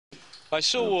I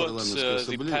saw what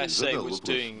the PASE was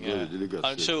doing,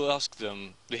 and so asked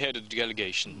them, the head of the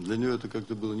delegation.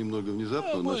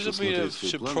 It was a bit of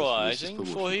surprising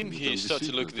for him. He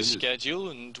started to look at the schedule,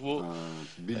 and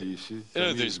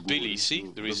there's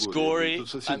Tbilisi, there is Gori,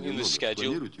 and in the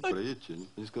schedule,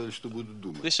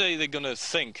 they say they're going to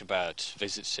think about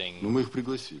visiting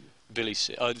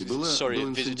Tbilisi,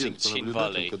 visiting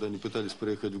Tskhinvali.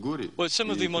 Well, some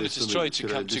of the monitors tried to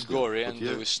come to Gori and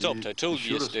they were stopped. I told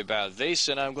you yesterday about this,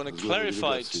 and I'm going to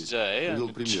clarify it today,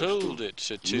 and told it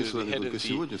to the head of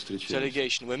the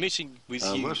delegation. We're meeting with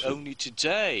you only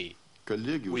today,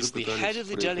 with the head of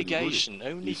the delegation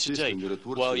only today,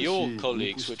 while your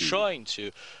colleagues were trying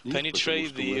to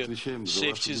penetrate the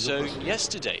safety zone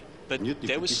yesterday. But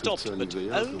they were stopped, but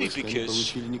only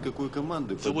because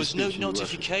there was no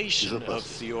notification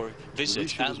of your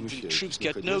visit, and the troops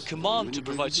get no command to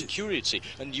provide security,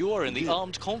 and you are in the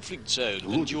armed conflict zone,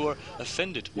 and you are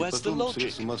offended. Where's the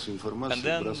logic? And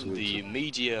then the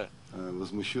media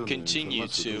continue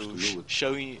to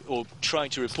showing or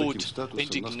trying to report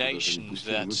indignation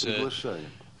that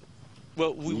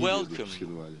well, we welcome,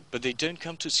 but they don't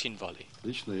come to Tskhinvali.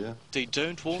 They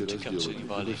don't want to come to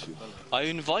Tskhinvali. I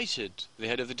invited the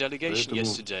head of the delegation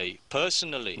yesterday,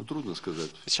 personally.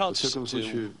 It's hard to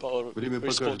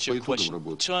respond to your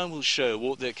question. Time will show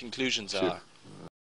what their conclusions are.